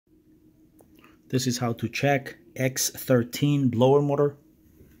This is how to check X13 blower motor.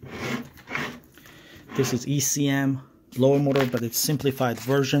 This is ECM blower motor, but it's simplified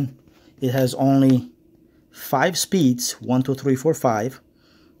version. It has only 5 speeds, 1, 2, 3, 4, 5,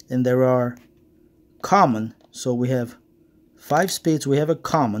 and there are common. So we have 5 speeds. We have a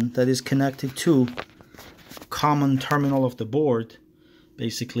common that is connected to common terminal of the board,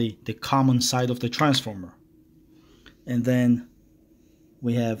 basically the common side of the transformer. And then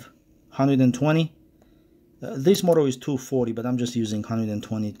we have 120. This motor is 240, but I'm just using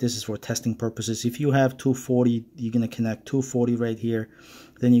 120. This is for testing purposes. If you have 240, you're going to connect 240 right here.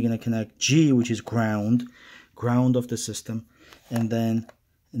 Then you're going to connect G, which is ground of the system, and then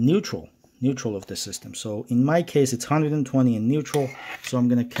neutral of the system. So in my case, it's 120 and neutral. So I'm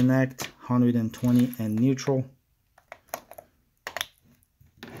going to connect 120 and neutral.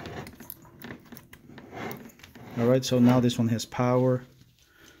 All right, so now this one has power.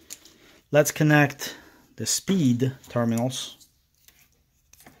 Let's connect the speed terminals.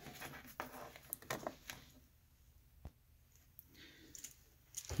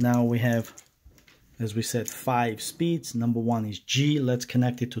 Now we have, as we said, 5 speeds. Number 1 is G. Let's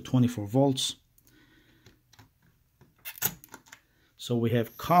connect it to 24 volts. So we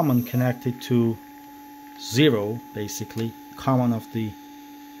have common connected to 0, basically, common of the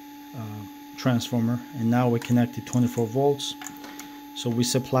transformer. And now we connected 24 volts. So we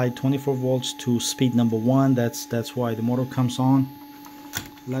supplied 24 volts to speed number 1. That's why the motor comes on.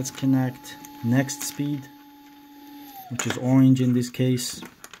 Let's connect next speed, which is orange in this case.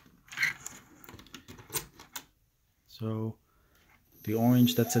 So the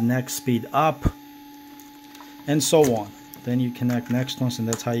orange, that's the next speed up, and so on. Then you connect next ones, and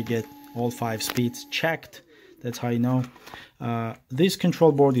that's how you get all 5 speeds checked. That's how you know. This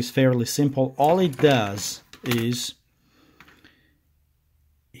control board is fairly simple. All it does is,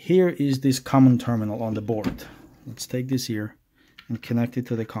 here is this common terminal on the board. Let's take this here and connect it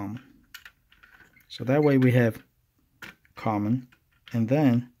to the common. So that way we have common, and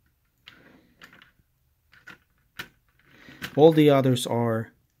then all the others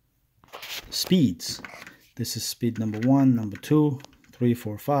are speeds. This is speed number 1, number 2, 3,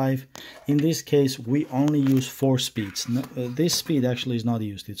 4, 5. In this case, we only use 4 speeds. This speed actually is not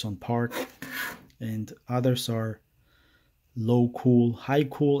used. It's on park, and others are low cool, high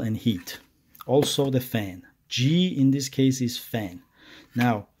cool, and heat. Also the fan. G in this case is fan.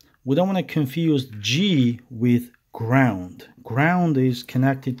 Now, we don't want to confuse G with ground. Ground is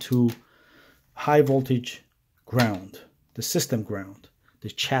connected to high voltage ground, the system ground, the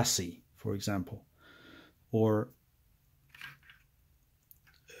chassis, for example, or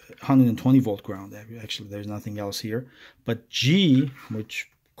 120 volt ground. Actually, there's nothing else here. But G, which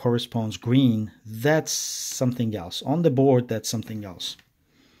corresponds green, that's something else. On the board, that's something else.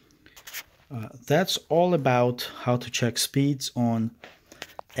 That's all about how to check speeds on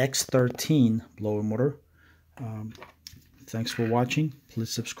X13 blower motor. Thanks for watching.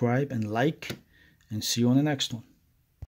 Please subscribe and like, and see you on the next one.